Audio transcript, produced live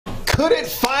Could it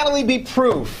finally be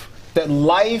proof that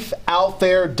life out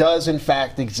there does in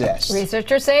fact exist?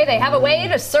 Researchers say they have a way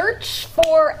to search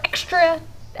for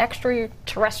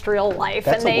extraterrestrial life.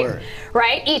 That's and a word.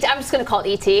 Right? I'm just going to call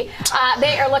it ET.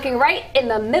 They are looking right in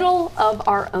the middle of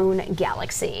our own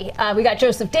galaxy. We got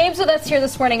Joseph Dames with us here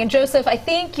this morning. And Joseph, I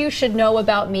think you should know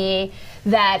about me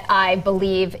that I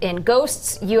believe in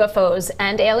ghosts, UFOs,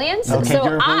 and aliens. Okay, so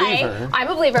you're a believer. I'm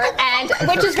a believer, and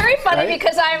which is very funny Right?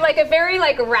 because I'm like a very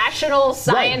rational,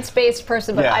 science-based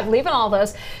person, but I believe in all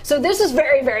those. So this is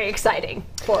very, very exciting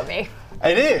for me.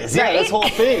 It is, yeah, Right? this whole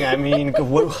thing. I mean,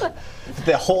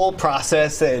 the whole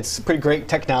process, it's pretty great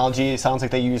technology. It sounds like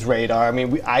they use radar. I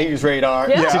mean, I use radar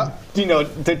to,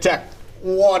 detect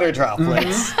water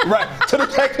droplets. Right. To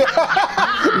detect.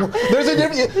 There's a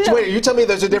difference. Wait, you tell me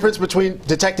there's a difference between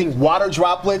detecting water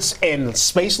droplets and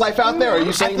space life out there? Are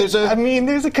you saying there's a? I mean,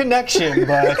 there's a connection,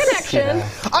 but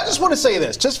I just want to say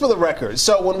this, just for the record.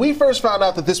 So when we first found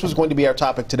out that this was going to be our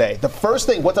topic today, the first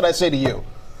thing, what did I say to you?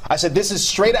 I said, this is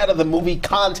straight out of the movie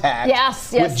Contact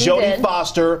with Jodie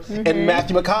Foster and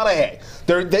Matthew McConaughey.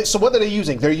 So what are they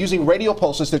using? They're using radio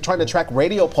pulses. They're trying to track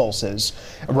radio pulses,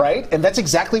 right? And that's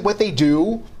exactly what they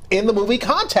do in the movie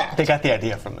Contact. They got the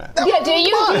idea from that. Yeah, do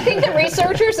you think the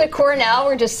researchers at Cornell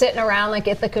were just sitting around like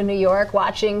Ithaca, New York,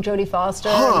 watching Jodie Foster?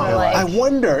 And they're like, I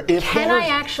wonder if can I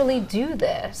actually do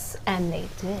this? And they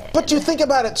did. But you think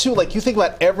about it too, like you think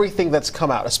about everything that's come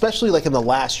out, especially like in the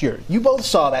last year. You both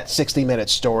saw that 60-minute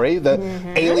story, the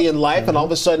alien life, and all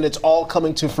of a sudden it's all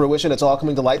coming to fruition, it's all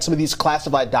coming to light. Some of these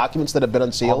classified documents that have been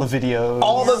unsealed. All the videos.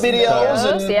 All the videos.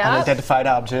 And unidentified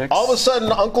objects. All of a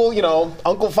sudden,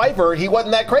 Uncle Pfeiffer, he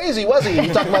wasn't that crazy, was he? He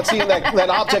was talking about seeing that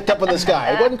object up in the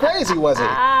sky. He wasn't crazy, was he?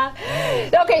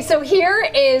 Okay, so here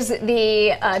is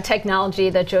the technology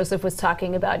that Joseph was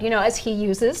talking about, as he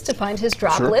uses to find his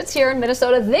droplets here in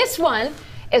Minnesota. This one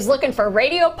is looking for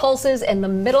radio pulses in the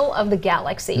middle of the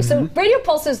galaxy. So radio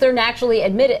pulses, they're naturally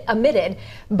emitted,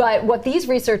 but what these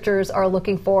researchers are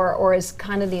looking for, or is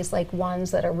kind of these like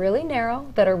ones that are really narrow,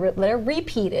 that are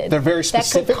repeated. They're very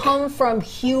specific. That could come from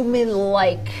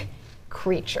human-like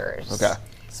creatures. Okay.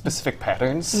 Specific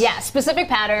patterns. Yeah, specific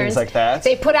patterns. Things like that.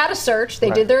 They put out a search.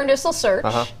 They did their initial search.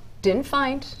 Didn't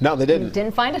find. No, they didn't.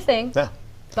 Didn't find a thing. Yeah.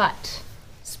 But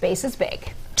space is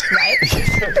big, right?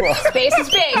 Space is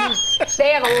big.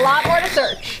 They have a lot more to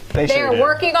search. They are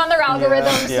working on their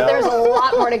algorithms. So there's a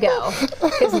lot more to go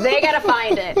because they got to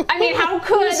find it. I mean, how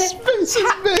could space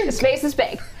is big? Space is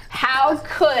big. How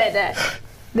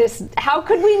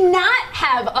could we not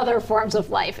have other forms of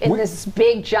life in this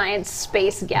big, giant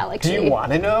space galaxy? Do you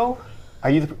want to know? Are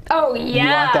you? Oh yeah. You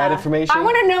want that information? I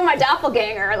want to know my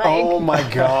doppelganger. Like, oh my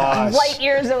gosh. Light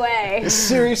years away.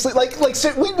 Seriously, like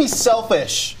we'd be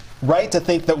selfish, right, to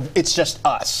think that it's just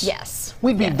us. Yes.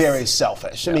 We'd be very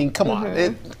selfish. I mean, come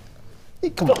on.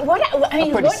 Come on.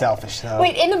 I'm pretty selfish, though.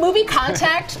 Wait, in the movie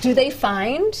Contact, do they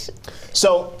find?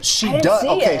 So she I didn't does. see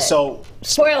Okay, it. so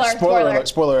Spoiler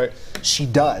alert. She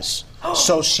does.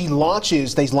 So she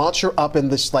launches. They launch her up in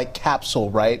this like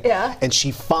capsule, right? Yeah. And she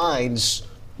finds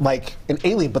like an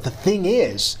alien. But the thing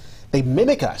is, they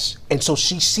mimic us, and so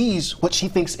she sees what she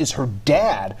thinks is her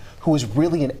dad, who is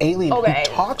really an alien who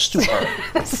talks to her.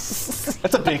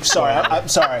 That's a big. Sorry, I'm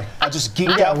sorry. I just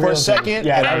geeked out for a second,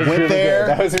 Yeah, and I went really there, good.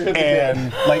 That was really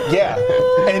and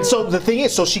good. and so the thing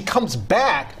is, so she comes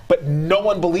back, but no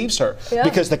one believes her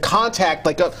because the contact,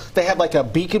 they have like a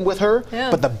beacon with her,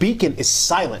 but the beacon is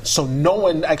silent, so no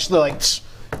one actually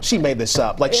she made this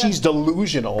up. Like she's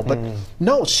delusional, but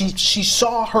no, she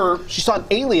saw an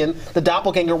alien. The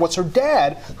doppelganger was her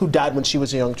dad, who died when she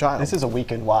was a young child. This is a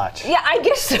weekend watch. Yeah, I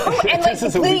guess so. And like This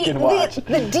is a weekend watch.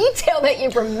 The detail that you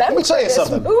remember. Let me tell you this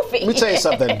something. movie. Let me tell you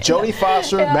something. Jodie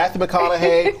Foster, Matthew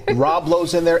McConaughey, Rob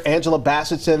Lowe's in there, Angela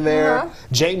Bassett's in there,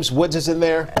 James Woods is in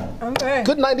there. Okay.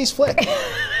 Good 90s flick.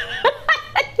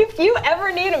 If you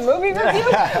ever need a movie review,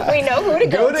 we know who to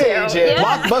go to. AJ.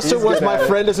 Blockbuster was my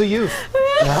friend as a youth.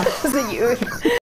 As a youth.